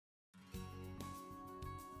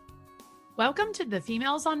Welcome to the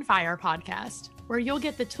Females on Fire podcast, where you'll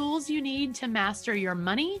get the tools you need to master your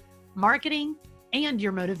money, marketing, and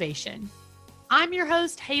your motivation. I'm your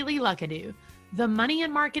host, Haley Luckadoo, the money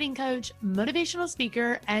and marketing coach, motivational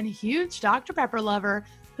speaker, and huge Dr. Pepper lover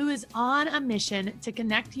who is on a mission to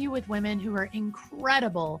connect you with women who are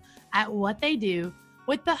incredible at what they do,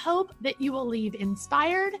 with the hope that you will leave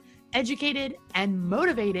inspired, educated, and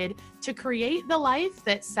motivated to create the life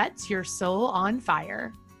that sets your soul on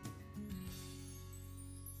fire.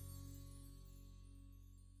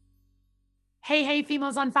 Hey,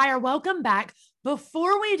 Females on Fire, welcome back.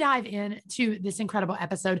 Before we dive into this incredible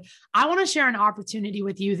episode, I want to share an opportunity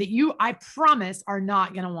with you that I promise, are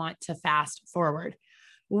not going to want to fast forward.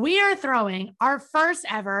 We are throwing our first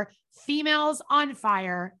ever Females on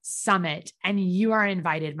Fire Summit, and you are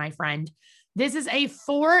invited, my friend. This is a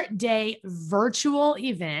 4-day virtual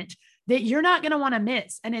event that you're not going to want to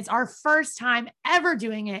miss. And it's our first time ever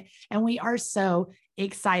doing it. And we are so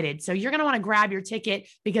excited. So you're going to want to grab your ticket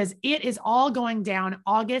because it is all going down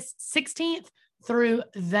August 16th through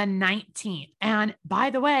the 19th. And by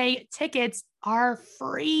the way, tickets are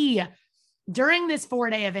free. During this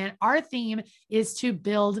 4-day event, our theme is to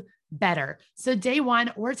build better. So day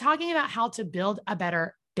 1, we're talking about how to build a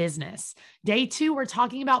better business. Day 2, we're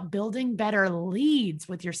talking about building better leads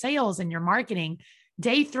with your sales and your marketing.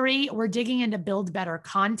 Day 3, we're digging into build better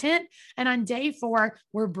content. And on day 4,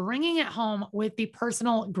 we're bringing it home with the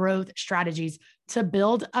personal growth strategies to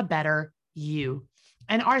build a better you.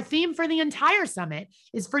 And our theme for the entire summit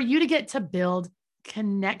is for you to get to build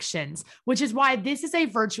connections, which is why this is a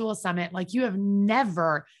virtual summit like you have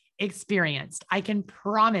never experienced. I can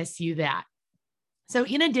promise you that. So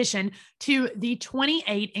in addition to the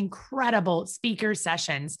 28 incredible speaker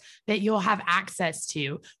sessions that you'll have access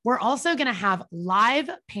to, we're also going to have live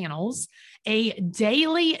panels, a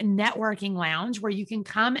daily networking lounge where you can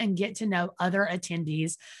come and get to know other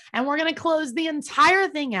attendees. And we're going to close the entire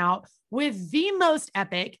thing out with the most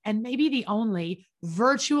epic and maybe the only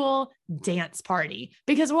virtual dance party.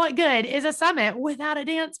 Because what good is a summit without a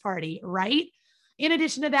dance party, right? In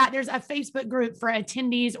addition to that, there's a Facebook group for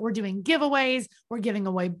attendees. We're doing giveaways. We're giving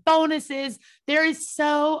away bonuses. There is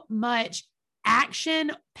so much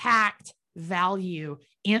action-packed value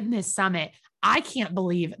in this summit. I can't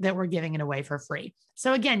believe that we're giving it away for free.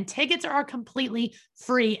 So again, tickets are completely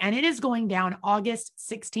free, and it is going down August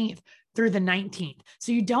 16th through the 19th.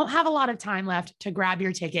 So you don't have a lot of time left to grab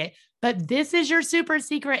your ticket, but this is your super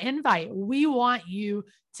secret invite. We want you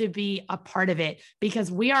to be a part of it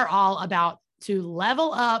because we are all about to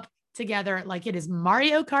level up together like it is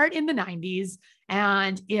Mario Kart in the 90s.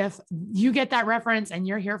 And if you get that reference and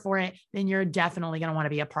you're here for it, then you're definitely going to want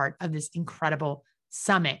to be a part of this incredible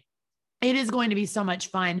summit. It is going to be so much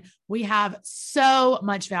fun. We have so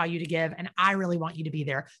much value to give, and I really want you to be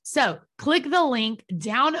there. So click the link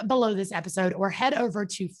down below this episode or head over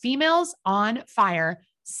to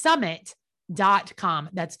femalesonfiresummit.com.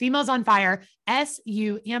 That's Females on Fire, SUMMIT.com.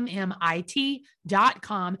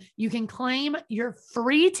 You can claim your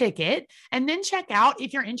free ticket and then check out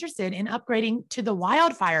if you're interested in upgrading to the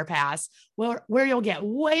Wildfire Pass, where you'll get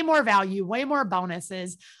way more value, way more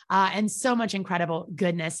bonuses, and so much incredible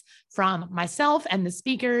goodness from myself and the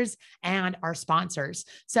speakers and our sponsors.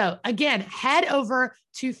 So again, head over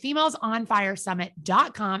to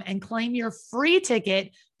femalesonfiresummit.com and claim your free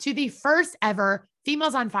ticket to the first ever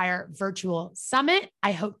Females on Fire virtual summit.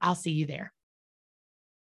 I hope I'll see you there.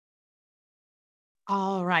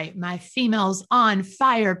 All right, my Females on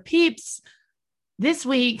Fire peeps. This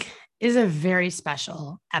week is a very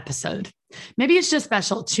special episode. Maybe it's just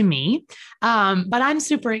special to me, but I'm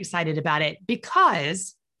super excited about it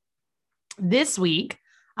because this week,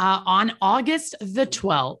 on August the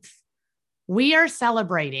 12th, we are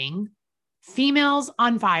celebrating Females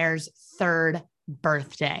on Fire's 3rd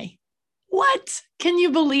birthday. What? Can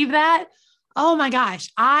you believe that? Oh my gosh.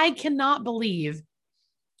 I cannot believe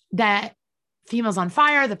that Females on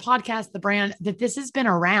Fire, the podcast, the brand, that this has been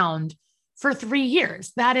around for 3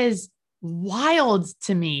 years. That is wild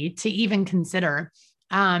to me to even consider.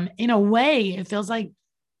 In a way, it feels like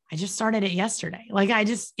I just started it yesterday.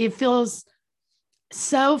 It feels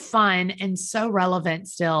so fun and so relevant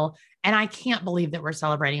still. And I can't believe that we're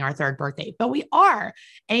celebrating our 3rd birthday, but we are.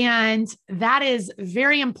 And that is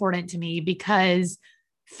very important to me because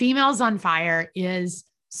Females on Fire is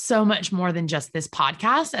so much more than just this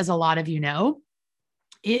podcast, as a lot of you know.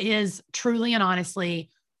 It is truly and honestly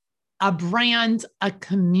a brand, a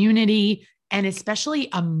community, and especially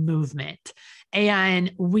a movement.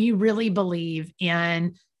 And we really believe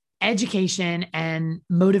in education and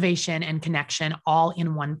motivation and connection all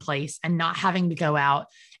in one place and not having to go out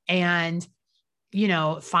and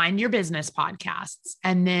find your business podcasts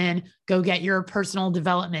and then go get your personal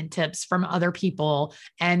development tips from other people,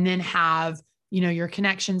 and then have, your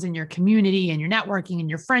connections and your community and your networking and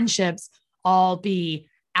your friendships all be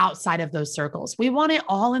outside of those circles. We want it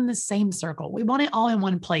all in the same circle. We want it all in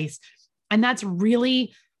one place. And that's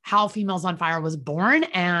really how Females on Fire was born.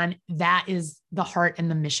 And that is the heart and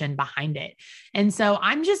the mission behind it. And so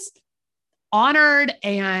I'm just honored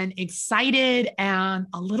and excited and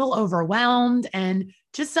a little overwhelmed and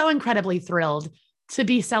just so incredibly thrilled to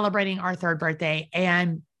be celebrating our third birthday.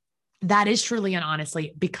 And that is truly and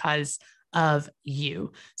honestly because of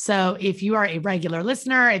you. So if you are a regular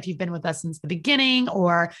listener, if you've been with us since the beginning,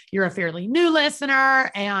 or you're a fairly new listener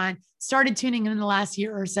and started tuning in the last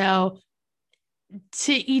year or so,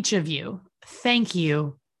 to each of you, thank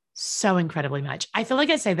you so incredibly much. I feel like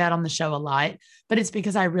I say that on the show a lot, but it's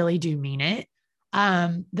because I really do mean it.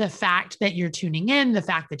 The fact that you're tuning in, the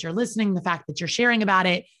fact that you're listening, the fact that you're sharing about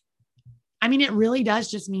it, I mean, it really does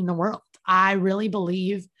just mean the world. I really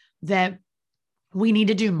believe that we need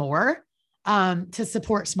to do more to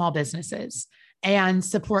support small businesses and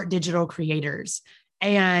support digital creators.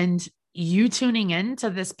 And you tuning in to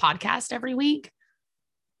this podcast every week,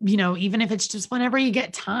 even if it's just whenever you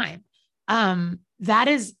get time, that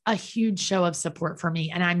is a huge show of support for me.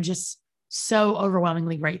 And I'm just so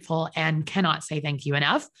overwhelmingly grateful and cannot say thank you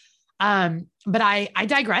enough. But I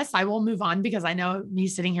digress. I will move on because I know me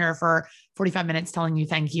sitting here for 45 minutes telling you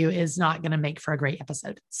thank you is not going to make for a great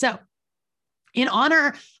episode. So in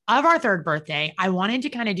honor of our third birthday, I wanted to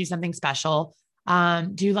kind of do something special,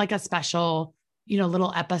 do like a special,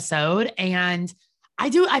 little episode. And I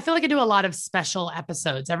feel like I do a lot of special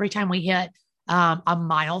episodes. Every time we hit a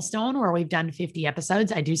milestone where we've done 50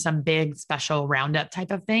 episodes, I do some big special roundup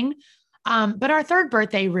type of thing. But our third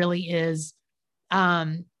birthday really is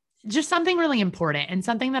just something really important and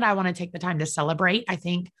something that I want to take the time to celebrate. I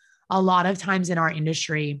think a lot of times in our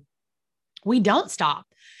industry, we don't stop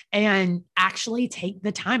and actually take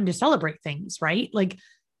the time to celebrate things, right? Like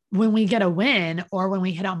when we get a win or when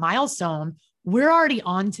we hit a milestone, we're already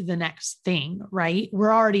on to the next thing, right?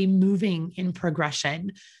 We're already moving in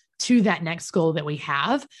progression to that next goal that we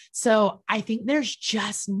have. So I think there's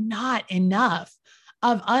just not enough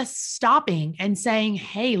of us stopping and saying,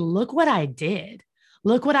 hey, look what I did.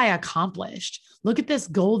 Look what I accomplished. Look at this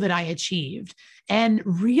goal that I achieved. And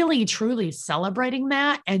really, truly celebrating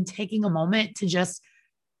that and taking a moment to just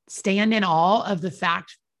stand in awe of the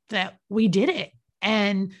fact that we did it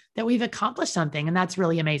and that we've accomplished something. And that's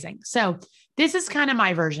really amazing. So this is kind of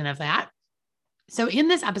my version of that. So in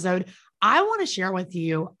this episode, I want to share with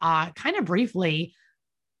you kind of briefly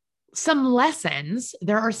some lessons.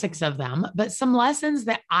 There are 6 of them, but some lessons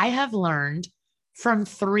that I have learned from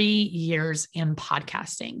 3 years in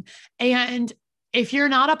podcasting. And if you're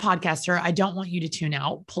not a podcaster, I don't want you to tune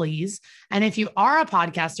out, please. And if you are a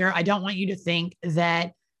podcaster, I don't want you to think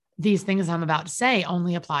that these things I'm about to say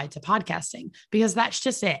only apply to podcasting, because that's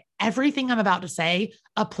just it. Everything I'm about to say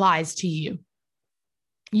applies to you.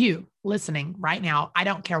 You listening right now. I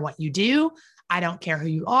don't care what you do. I don't care who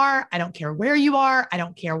you are. I don't care where you are. I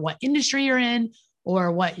don't care what industry you're in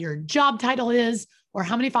or what your job title is or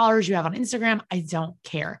how many followers you have on Instagram. I don't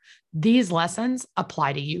care. These lessons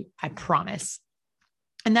apply to you. I promise.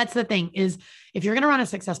 And that's the thing is, if you're going to run a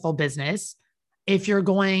successful business, if you're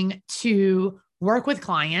going to work with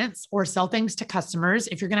clients or sell things to customers,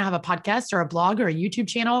 if you're going to have a podcast or a blog or a YouTube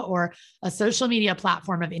channel or a social media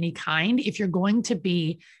platform of any kind, if you're going to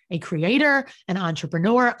be a creator, an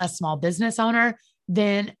entrepreneur, a small business owner,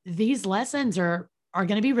 then these lessons are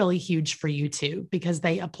going to be really huge for you too, because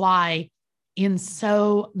they apply in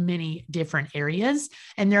so many different areas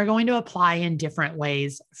and they're going to apply in different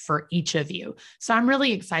ways for each of you. So I'm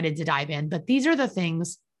really excited to dive in, but these are the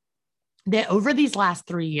things that over these last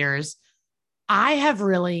 3 years, I have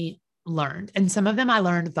really learned, and some of them I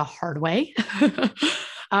learned the hard way.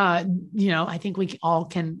 I think we all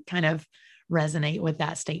can kind of resonate with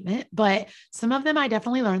that statement, but some of them I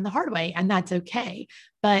definitely learned the hard way, and that's okay.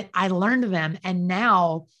 But I learned them, and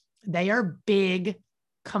now they are big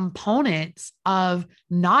components of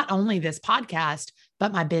not only this podcast,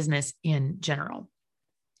 but my business in general.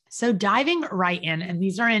 So diving right in, and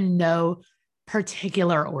these are in no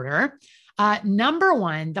particular order. Number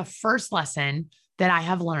one, the first lesson that I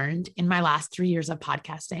have learned in my last 3 years of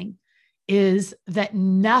podcasting is that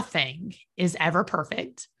nothing is ever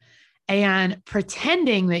perfect, and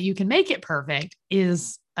pretending that you can make it perfect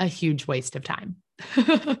is a huge waste of time.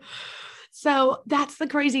 So that's the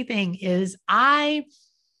crazy thing is I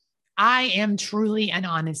am truly and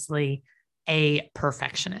honestly a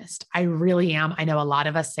perfectionist. I really am. I know a lot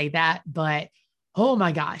of us say that, but oh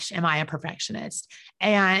my gosh, am I a perfectionist?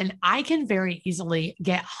 And I can very easily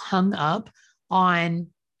get hung up on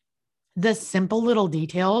the simple little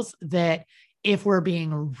details that, if we're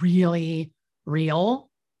being really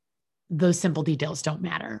real, those simple details don't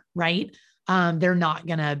matter, right? They're not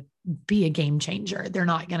going to be a game changer. They're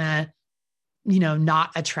not going to,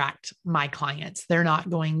 not attract my clients. They're not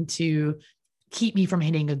going to keep me from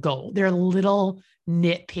hitting a goal. They're little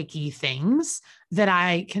nitpicky things that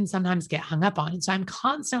I can sometimes get hung up on. And so I'm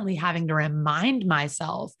constantly having to remind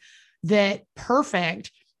myself that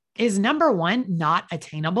perfect is, number one, not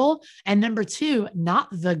attainable. And number two, not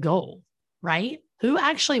the goal, right? Who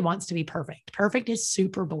actually wants to be perfect? Perfect is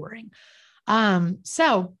super boring.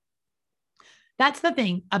 So that's the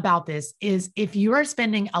thing about this is, if you are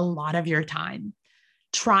spending a lot of your time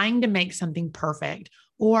trying to make something perfect,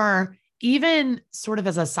 or even sort of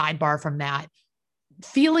as a sidebar from that,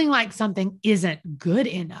 feeling like something isn't good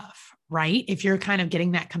enough, right? If you're kind of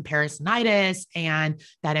getting that comparisonitis and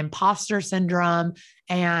that imposter syndrome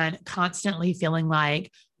and constantly feeling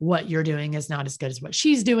like what you're doing is not as good as what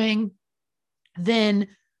she's doing, then,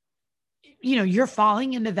 you're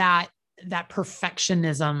falling into that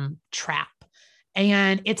perfectionism trap.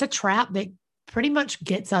 And it's a trap that pretty much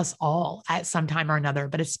gets us all at some time or another,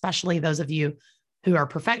 but especially those of you who are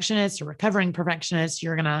perfectionists or recovering perfectionists,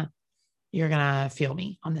 you're going to feel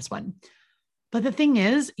me on this one. But the thing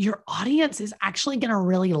is, your audience is actually going to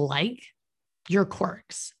really like your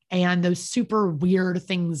quirks and those super weird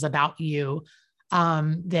things about you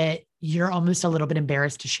that you're almost a little bit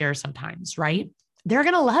embarrassed to share sometimes, right? They're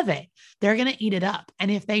going to love it. They're going to eat it up.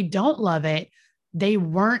 And if they don't love it, they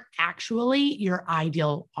weren't actually your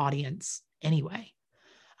ideal audience anyway.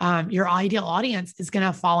 Your ideal audience is going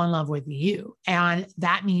to fall in love with you. And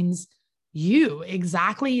that means you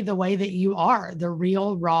exactly the way that you are, the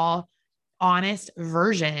real, raw, honest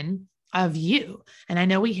version of you. And I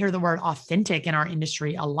know we hear the word authentic in our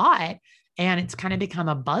industry a lot, and it's kind of become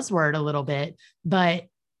a buzzword a little bit, but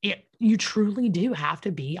you truly do have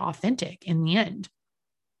to be authentic in the end.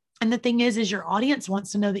 And the thing is your audience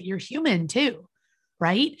wants to know that you're human too,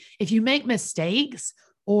 right? If you make mistakes,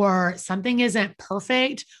 or something isn't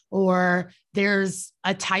perfect, or there's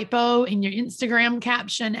a typo in your Instagram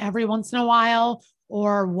caption every once in a while,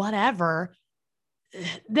 or whatever,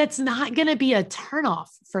 that's not going to be a turnoff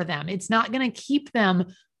for them. It's not going to keep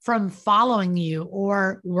them from following you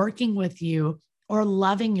or working with you or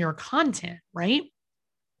loving your content, right?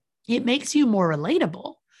 It makes you more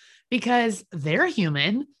relatable because they're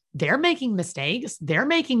human. They're making mistakes. They're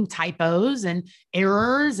making typos and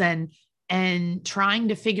errors and trying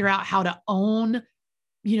to figure out how to own,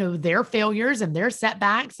 their failures and their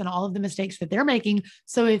setbacks and all of the mistakes that they're making.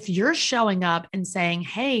 So if you're showing up and saying,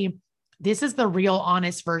 hey, this is the real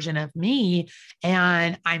honest version of me,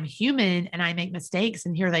 and I'm human and I make mistakes,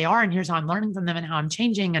 and here they are, and here's how I'm learning from them and how I'm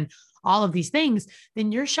changing and all of these things,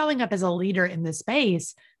 then you're showing up as a leader in the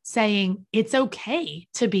space saying it's okay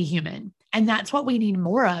to be human. And that's what we need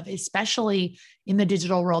more of, especially in the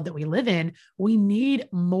digital world that we live in. We need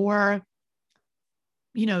more,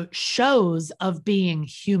 shows of being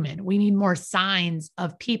human. We need more signs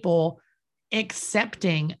of people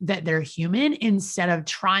accepting that they're human instead of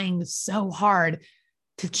trying so hard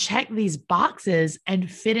to check these boxes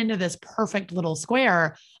and fit into this perfect little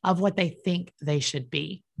square of what they think they should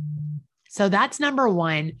be. So that's number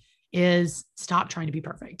one, is stop trying to be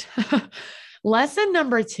perfect. Lesson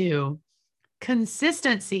number two,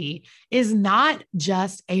 consistency is not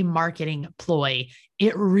just a marketing ploy.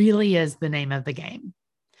 It really is the name of the game.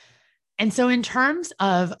 And so in terms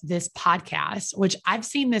of this podcast, which I've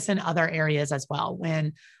seen this in other areas as well,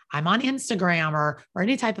 when I'm on Instagram or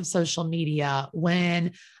any type of social media,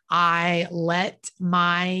 when I let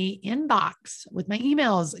my inbox with my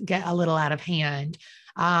emails get a little out of hand,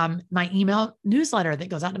 my email newsletter that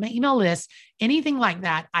goes out to my email list, anything like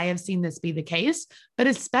that, I have seen this be the case. But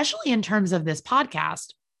especially in terms of this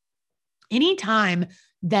podcast, anytime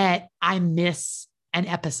that I miss an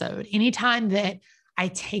episode, anytime that I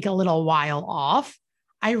take a little while off,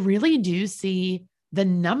 I really do see the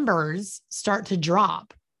numbers start to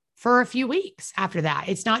drop for a few weeks after that.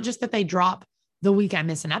 It's not just that they drop the week I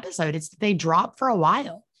miss an episode, it's that they drop for a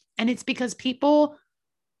while. And it's because people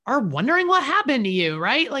are wondering what happened to you,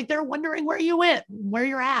 right? Like they're wondering where you went, where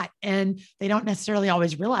you're at, and they don't necessarily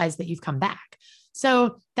always realize that you've come back.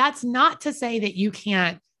 So that's not to say that you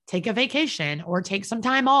can't take a vacation or take some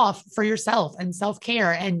time off for yourself and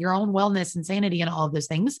self-care and your own wellness and sanity and all of those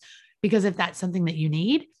things. Because if that's something that you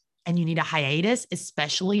need and you need a hiatus,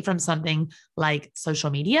 especially from something like social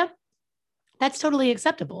media, that's totally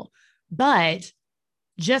acceptable. But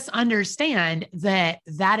just understand that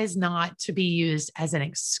that is not to be used as an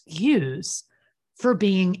excuse for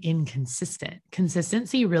being inconsistent.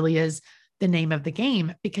 Consistency really is the name of the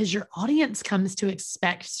game because your audience comes to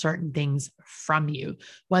expect certain things from you,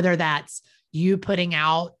 whether that's you putting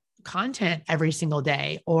out content every single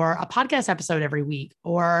day or a podcast episode every week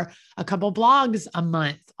or a couple blogs a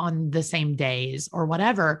month on the same days or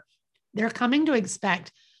whatever. They're coming to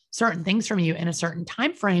expect certain things from you in a certain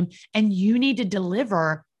time frame, and you need to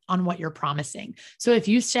deliver on what you're promising. So if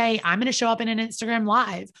you say, I'm going to show up in an Instagram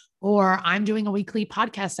live, or I'm doing a weekly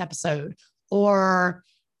podcast episode, or,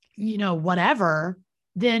 whatever,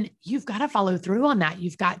 then you've got to follow through on that.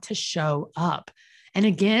 You've got to show up. And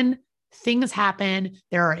again, things happen.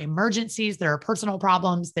 There are emergencies, there are personal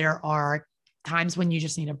problems, there are times when you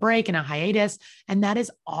just need a break and a hiatus, and that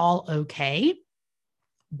is all okay.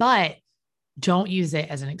 But don't use it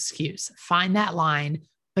as an excuse. Find that line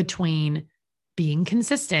between being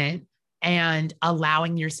consistent and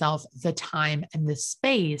allowing yourself the time and the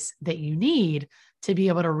space that you need to be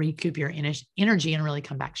able to recoup your energy and really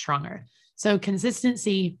come back stronger. So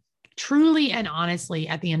consistency, truly and honestly,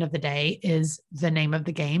 at the end of the day, is the name of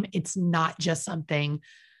the game. It's not just something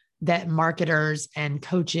that marketers and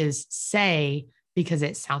coaches say because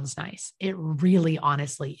it sounds nice. It really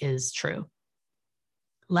honestly is true.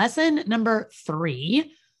 Lesson number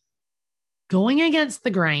 3, going against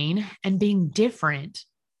the grain and being different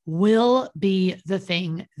will be the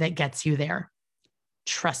thing that gets you there.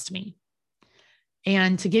 Trust me.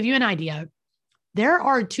 And to give you an idea, there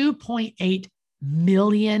are 2.8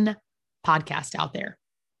 million podcasts out there.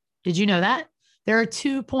 Did you know that? There are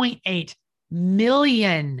 2.8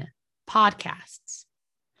 million podcasts.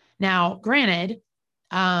 Now, granted,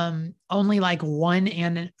 only like 1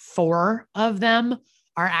 in 4 of them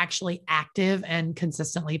are actually active and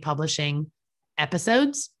consistently publishing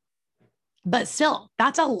episodes. But still,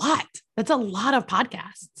 that's a lot. That's a lot of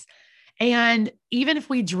podcasts. And even if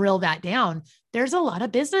we drill that down, there's a lot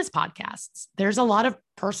of business podcasts. There's a lot of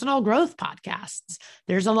personal growth podcasts.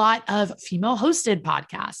 There's a lot of female hosted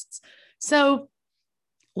podcasts. So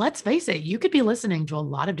let's face it, you could be listening to a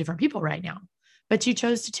lot of different people right now, but you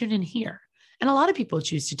chose to tune in here. And a lot of people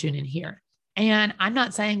choose to tune in here. And I'm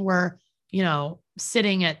not saying we're,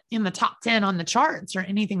 sitting in the top 10 on the charts or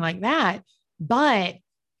anything like that, but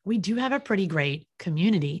we do have a pretty great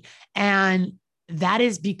community. And that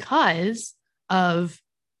is because of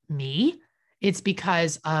me. It's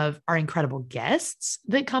because of our incredible guests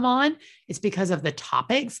that come on. It's because of the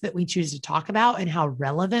topics that we choose to talk about and how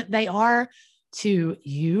relevant they are to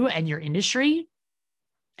you and your industry.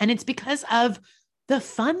 And it's because of the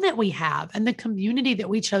fun that we have and the community that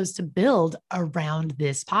we chose to build around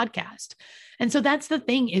this podcast. And so that's the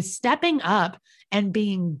thing, is stepping up and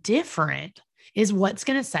being different is what's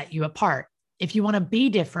going to set you apart. If you want to be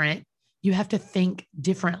different, you have to think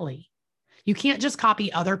differently. You can't just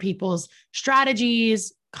copy other people's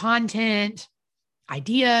strategies, content,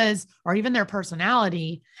 ideas, or even their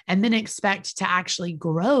personality, and then expect to actually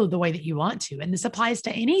grow the way that you want to. And this applies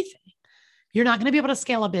to anything. You're not going to be able to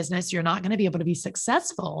scale a business. You're not going to be able to be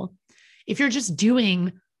successful if you're just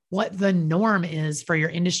doing what the norm is for your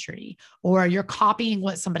industry, or you're copying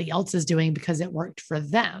what somebody else is doing because it worked for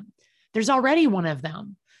them. There's already one of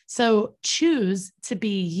them. So choose to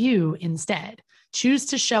be you instead. Choose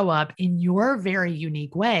to show up in your very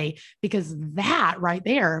unique way, because that right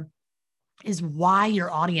there is why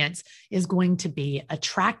your audience is going to be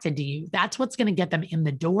attracted to you. That's what's going to get them in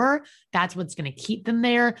the door. That's what's going to keep them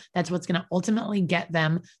there. That's what's going to ultimately get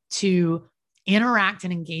them to interact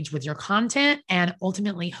and engage with your content, and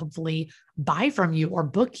ultimately, hopefully, buy from you or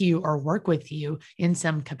book you or work with you in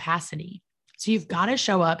some capacity. So you've got to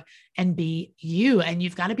show up and be you, and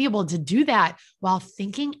you've got to be able to do that while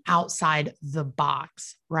thinking outside the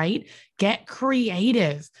box, right? Get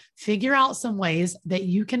creative, figure out some ways that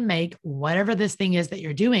you can make whatever this thing is that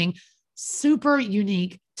you're doing super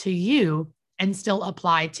unique to you and still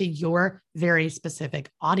apply to your very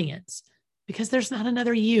specific audience, because there's not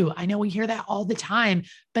another you. I know we hear that all the time,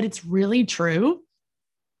 but it's really true.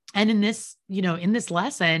 And in this, in this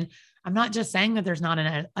lesson, I'm not just saying that there's not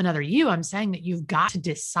another you. I'm saying that you've got to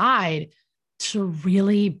decide to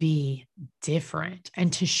really be different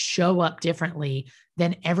and to show up differently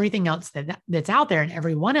than everything else that's out there and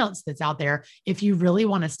everyone else that's out there, if you really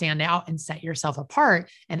want to stand out and set yourself apart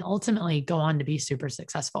and ultimately go on to be super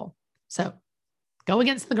successful. So go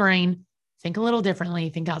against the grain, think a little differently,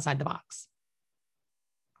 think outside the box.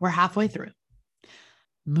 We're halfway through.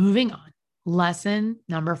 Moving on. Lesson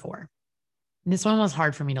number 4. This one was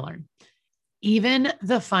hard for me to learn. Even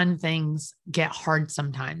the fun things get hard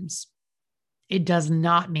sometimes. It does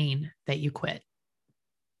not mean that you quit.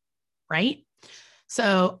 right?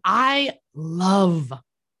 So I love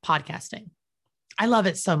podcasting. I love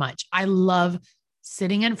it so much. I love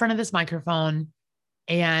sitting in front of this microphone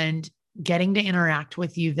and getting to interact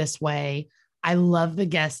with you this way. I love the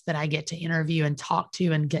guests that I get to interview and talk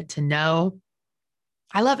to and get to know.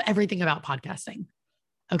 I love everything about podcasting.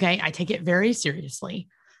 Okay. I take it very seriously,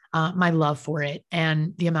 my love for it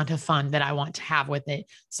and the amount of fun that I want to have with it.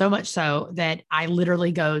 So much so that I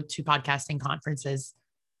literally go to podcasting conferences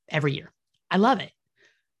every year. I love it.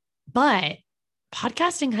 But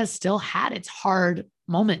podcasting has still had its hard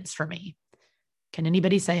moments for me. Can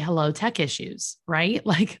anybody say hello, tech issues, right?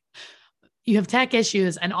 Like you have tech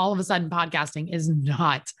issues and all of a sudden podcasting is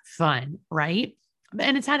not fun, right?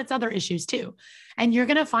 And it's had its other issues too. And you're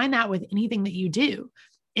going to find that with anything that you do.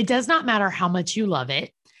 It does not matter how much you love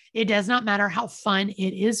it. It does not matter how fun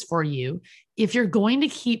it is for you. If you're going to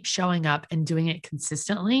keep showing up and doing it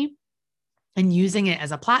consistently and using it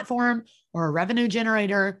as a platform or a revenue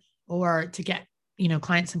generator or to get,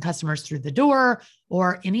 clients and customers through the door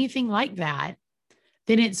or anything like that,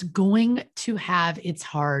 then it's going to have its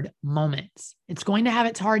hard moments. It's going to have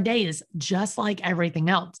its hard days, just like everything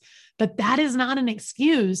else. But that is not an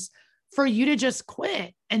excuse for you to just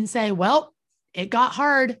quit and say, well, it got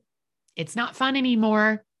hard. It's not fun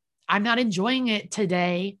anymore. I'm not enjoying it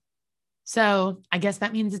today. So I guess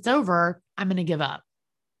that means it's over. I'm going to give up.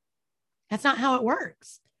 That's not how it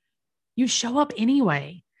works. You show up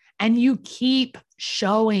anyway, and you keep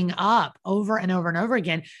showing up over and over and over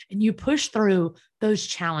again. And you push through those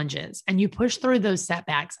challenges and you push through those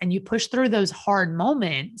setbacks and you push through those hard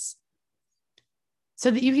moments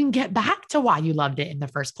so that you can get back to why you loved it in the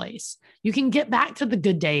first place. You can get back to the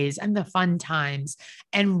good days and the fun times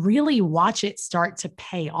and really watch it start to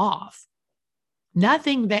pay off.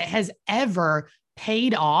 Nothing that has ever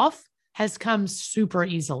paid off has come super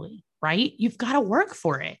easily, right? You've got to work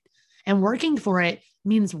for it. And working for it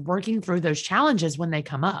means working through those challenges when they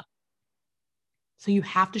come up. So you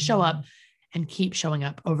have to show up and keep showing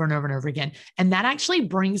up over and over and over again. And that actually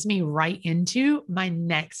brings me right into my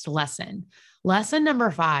next lesson. Lesson number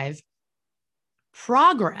 5,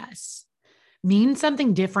 progress means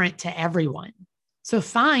something different to everyone. So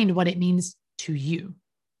find what it means to you.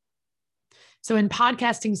 So in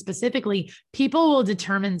podcasting specifically, people will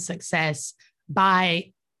determine success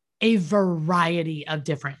by a variety of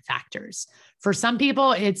different factors. For some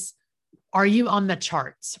people, it's, are you on the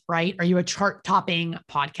charts, right? Are you a chart topping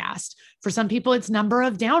podcast? For some people, it's number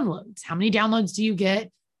of downloads. How many downloads do you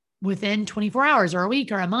get within 24 hours or a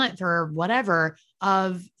week or a month or whatever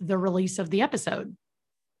of the release of the episode?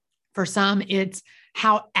 For some, it's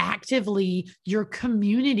how actively your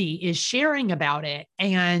community is sharing about it.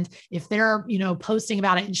 And if they're, posting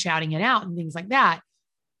about it and shouting it out and things like that.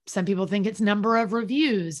 Some people think it's number of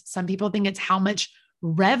reviews. Some people think it's how much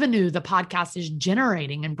revenue the podcast is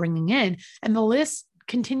generating and bringing in. And the list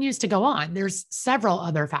continues to go on. There's several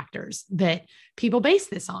other factors that people base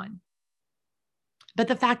this on. But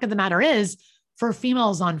the fact of the matter is, for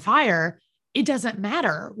Females on Fire, it doesn't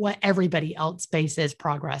matter what everybody else bases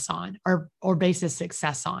progress on or bases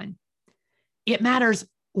success on. It matters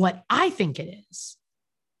what I think it is,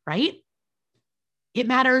 right? It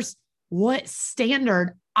matters what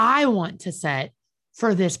standard I want to set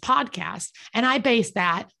for this podcast. And I base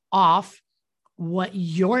that off what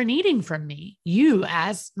you're needing from me, you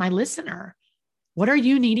as my listener. What are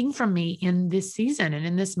you needing from me in this season and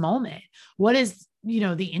in this moment? What is,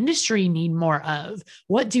 the industry need more of?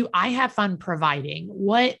 What do I have fun providing?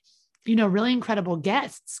 What, really incredible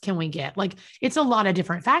guests can we get? Like, it's a lot of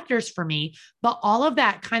different factors for me, but all of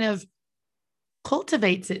that kind of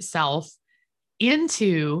cultivates itself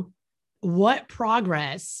into what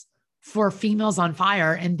progress for Females on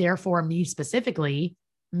Fire, and therefore me specifically,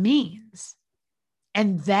 means.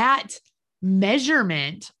 And that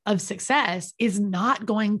measurement of success is not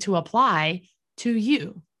going to apply to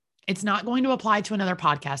you. It's not going to apply to another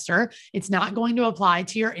podcaster. It's not going to apply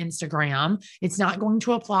to your Instagram. It's not going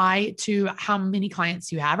to apply to how many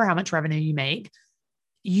clients you have or how much revenue you make.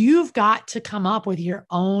 You've got to come up with your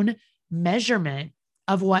own measurement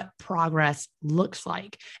of what progress looks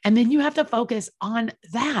like. And then you have to focus on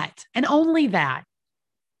that and only that.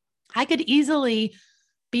 I could easily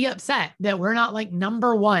be upset that we're not like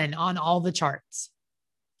number 1 on all the charts.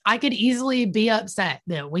 I could easily be upset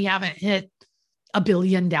that we haven't hit 1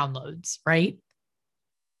 billion downloads, right?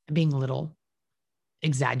 I'm being a little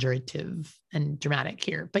exaggerative and dramatic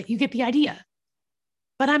here, but you get the idea.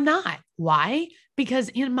 But I'm not. Why? Because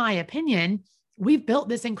in my opinion, we've built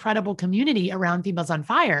this incredible community around Females on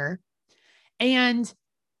Fire. And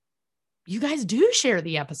you guys do share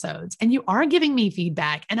the episodes and you are giving me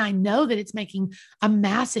feedback. And I know that it's making a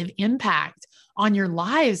massive impact on your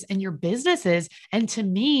lives and your businesses. And to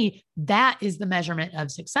me, that is the measurement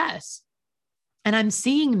of success. And I'm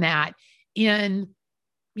seeing that in,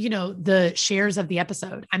 the shares of the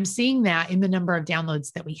episode. I'm seeing that in the number of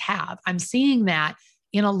downloads that we have. I'm seeing that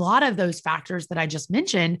in a lot of those factors that I just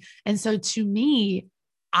mentioned. And so to me,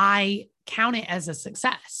 I count it as a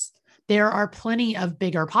success. There are plenty of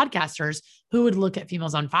bigger podcasters who would look at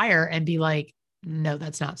Females on Fire and be like, no,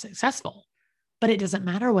 that's not successful. But it doesn't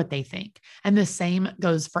matter what they think. And the same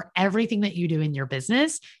goes for everything that you do in your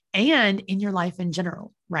business and in your life in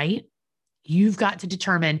general, right? You've got to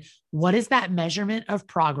determine what is that measurement of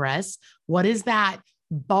progress? What is that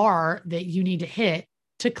bar that you need to hit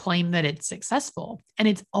to claim that it's successful? And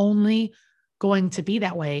it's only going to be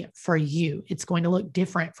that way for you. It's going to look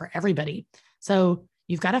different for everybody. So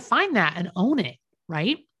you've got to find that and own it,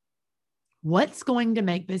 right? What's going to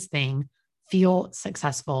make this thing feel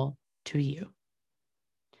successful to you?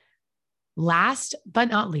 Last but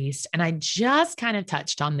not least, and I just kind of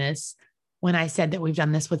touched on this when I said that we've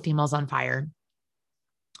done this with Females on Fire.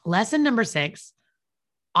 Lesson number 6,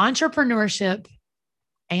 entrepreneurship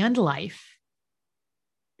and life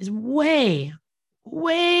is way,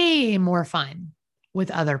 way more fun with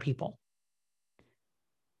other people.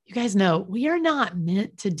 You guys know we are not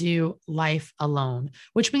meant to do life alone,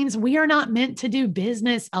 which means we are not meant to do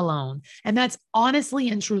business alone. And that's honestly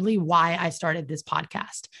and truly why I started this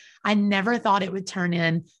podcast. I never thought it would turn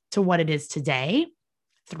into what it is today,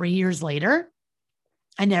 3 years later.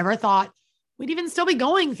 I never thought we'd even still be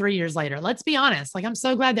going 3 years later. Let's be honest. I'm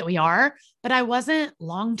so glad that we are, but I wasn't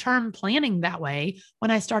long-term planning that way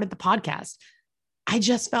when I started the podcast. I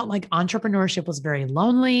just felt like entrepreneurship was very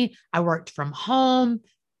lonely. I worked from home.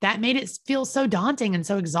 That made it feel so daunting and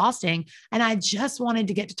so exhausting. And I just wanted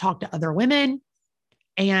to get to talk to other women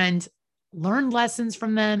and learn lessons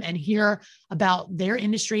from them and hear about their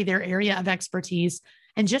industry, their area of expertise,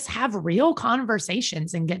 and just have real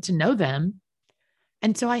conversations and get to know them.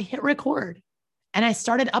 And so I hit record and I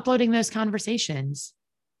started uploading those conversations,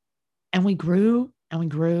 and we grew and we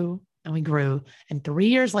grew and we grew. And 3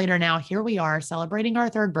 years later now, here we are celebrating our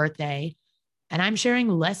 3rd birthday. And I'm sharing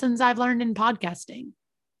lessons I've learned in podcasting,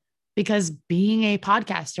 because being a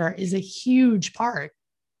podcaster is a huge part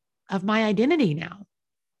of my identity now.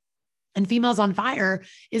 And Females on Fire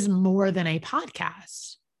is more than a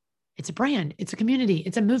podcast. It's a brand, it's a community,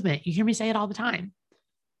 it's a movement. You hear me say it all the time.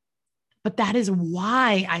 But that is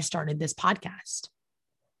why I started this podcast,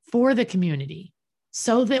 for the community,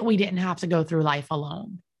 so that we didn't have to go through life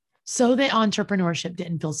alone, so that entrepreneurship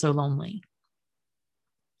didn't feel so lonely.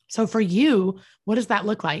 So for you, what does that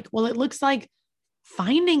look like? Well, it looks like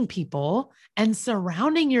finding people and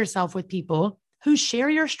surrounding yourself with people who share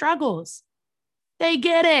your struggles. They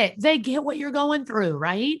get it. They get what you're going through,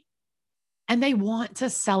 right? And they want to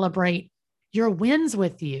celebrate your wins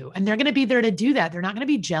with you. And they're going to be there to do that. They're not going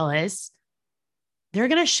to be jealous. They're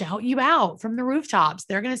going to shout you out from the rooftops.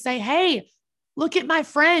 They're going to say, hey, look at my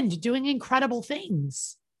friend doing incredible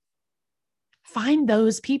things. Find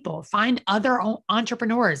those people. Find other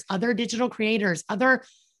entrepreneurs, other digital creators, other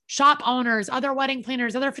shop owners, other wedding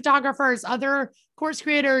planners, other photographers, other course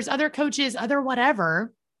creators, other coaches, other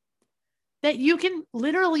whatever, that you can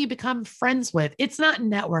literally become friends with. It's not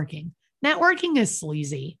networking. Networking is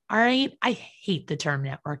sleazy. All right. I hate the term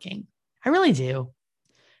networking. I really do.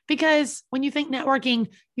 Because when you think networking,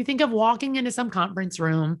 you think of walking into some conference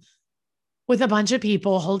room with a bunch of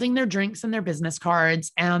people holding their drinks and their business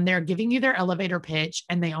cards, and they're giving you their elevator pitch,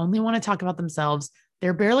 and they only want to talk about themselves.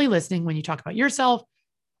 They're barely listening when you talk about yourself.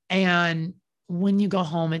 And when you go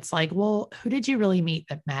home, it's like, well, who did you really meet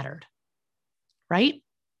that mattered? Right?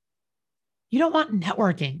 You don't want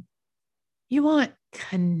networking. You want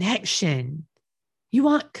connection. You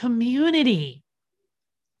want community.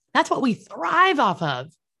 That's what we thrive off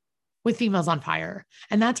of with Females on Fire.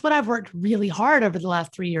 And that's what I've worked really hard over the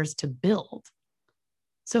last 3 years to build.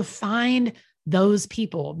 So find those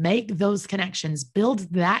people, make those connections, build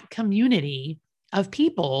that community of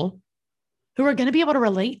people who are going to be able to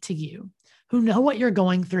relate to you, who know what you're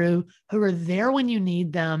going through, who are there when you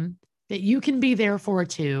need them, that you can be there for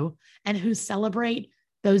too, and who celebrate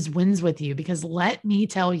those wins with you. Because let me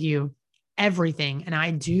tell you, everything, and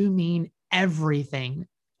I do mean everything,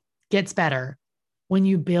 gets better when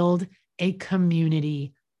you build a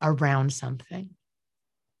community around something.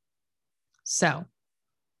 So,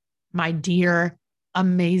 my dear,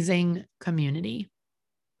 amazing community,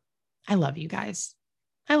 I love you guys.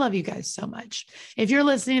 I love you guys so much. If you're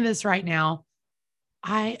listening to this right now,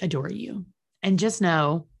 I adore you. And just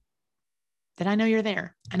know that I know you're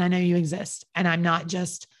there and I know you exist. And I'm not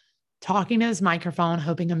just talking to this microphone,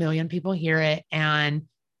 hoping a million people hear it and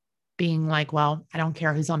being like, well, I don't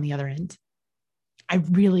care who's on the other end. I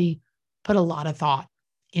really put a lot of thought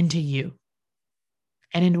into you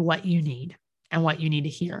and into what you need and what you need to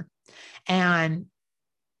hear. And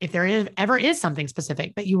if there ever is something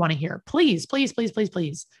specific that you want to hear, please, please, please, please,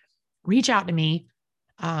 please reach out to me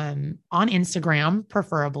on Instagram,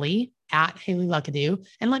 preferably at Haley Luckadoo,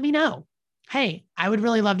 and let me know. Hey, I would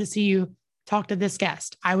really love to see you talk to this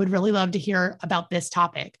guest. I would really love to hear about this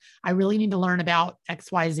topic. I really need to learn about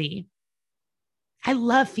XYZ. I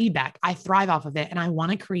love feedback. I thrive off of it. And I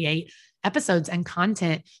want to create episodes and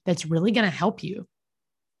content that's really going to help you.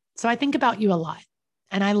 So I think about you a lot.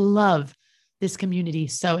 And I love this community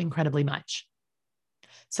so incredibly much.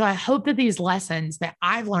 So I hope that these lessons that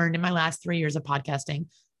I've learned in my last 3 years of podcasting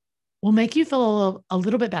will make you feel a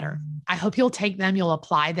little bit better. I hope you'll take them, you'll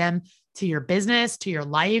apply them to your business, to your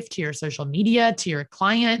life, to your social media, to your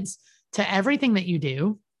clients, to everything that you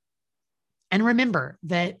do. And remember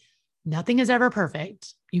that nothing is ever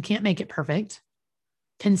perfect. You can't make it perfect.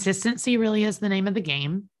 Consistency really is the name of the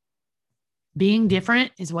game. Being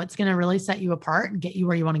different is what's going to really set you apart and get you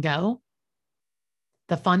where you want to go.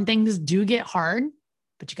 The fun things do get hard,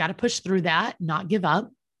 but you got to push through that, not give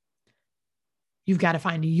up. You've got to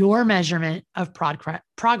find your measurement of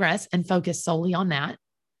progress and focus solely on that.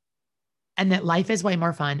 And that life is way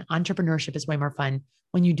more fun. Entrepreneurship is way more fun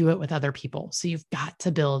when you do it with other people. So you've got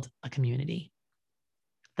to build a community.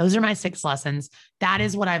 Those are my 6 lessons. That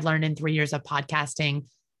is what I've learned in 3 years of podcasting.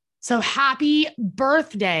 So happy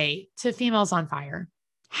birthday to Females on Fire.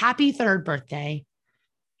 Happy 3rd birthday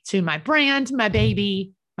to my brand, my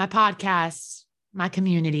baby, my podcast, my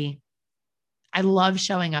community. I love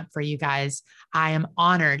showing up for you guys. I am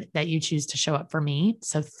honored that you choose to show up for me.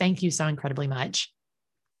 So thank you so incredibly much.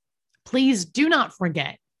 Please do not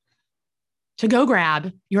forget to go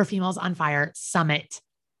grab your Females on Fire Summit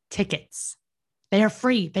tickets. They are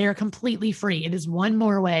free. They are completely free. It is one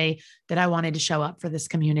more way that I wanted to show up for this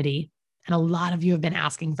community. And a lot of you have been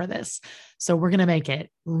asking for this. So we're going to make it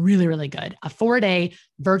really, really good. A 4-day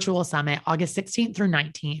virtual summit, August 16th through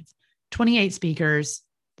 19th, 28 speakers,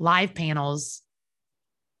 live panels,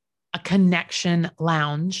 a connection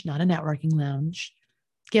lounge, not a networking lounge,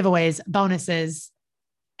 giveaways, bonuses,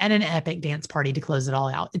 and an epic dance party to close it all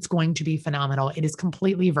out. It's going to be phenomenal. It is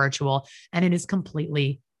completely virtual and it is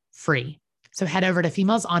completely free. So head over to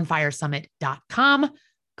femalesonfiresummit.com,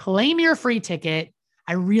 claim your free ticket.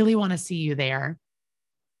 I really want to see you there.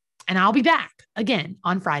 And I'll be back again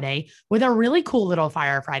on Friday with a really cool little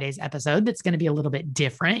Fire Fridays episode that's going to be a little bit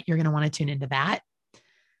different. You're going to want to tune into that.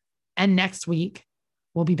 And next week,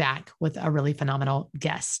 we'll be back with a really phenomenal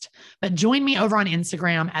guest. But join me over on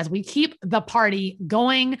Instagram as we keep the party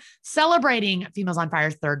going, celebrating Females on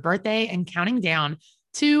Fire's 3rd birthday and counting down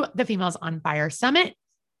to the Females on Fire Summit.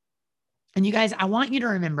 And you guys, I want you to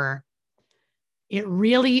remember, it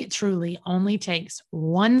really, truly only takes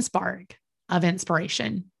one spark of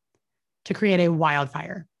inspiration to create a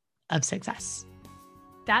wildfire of success.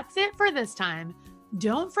 That's it for this time.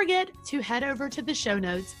 Don't forget to head over to the show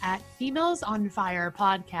notes at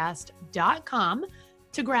femalesonfirepodcast.com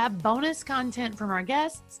to grab bonus content from our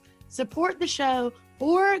guests, support the show,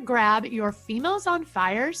 or grab your Females on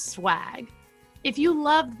Fire swag. If you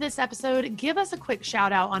loved this episode, give us a quick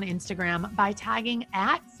shout out on Instagram by tagging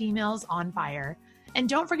at Females on Fire. And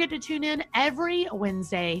don't forget to tune in every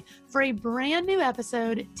Wednesday for a brand new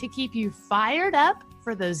episode to keep you fired up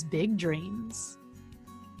for those big dreams.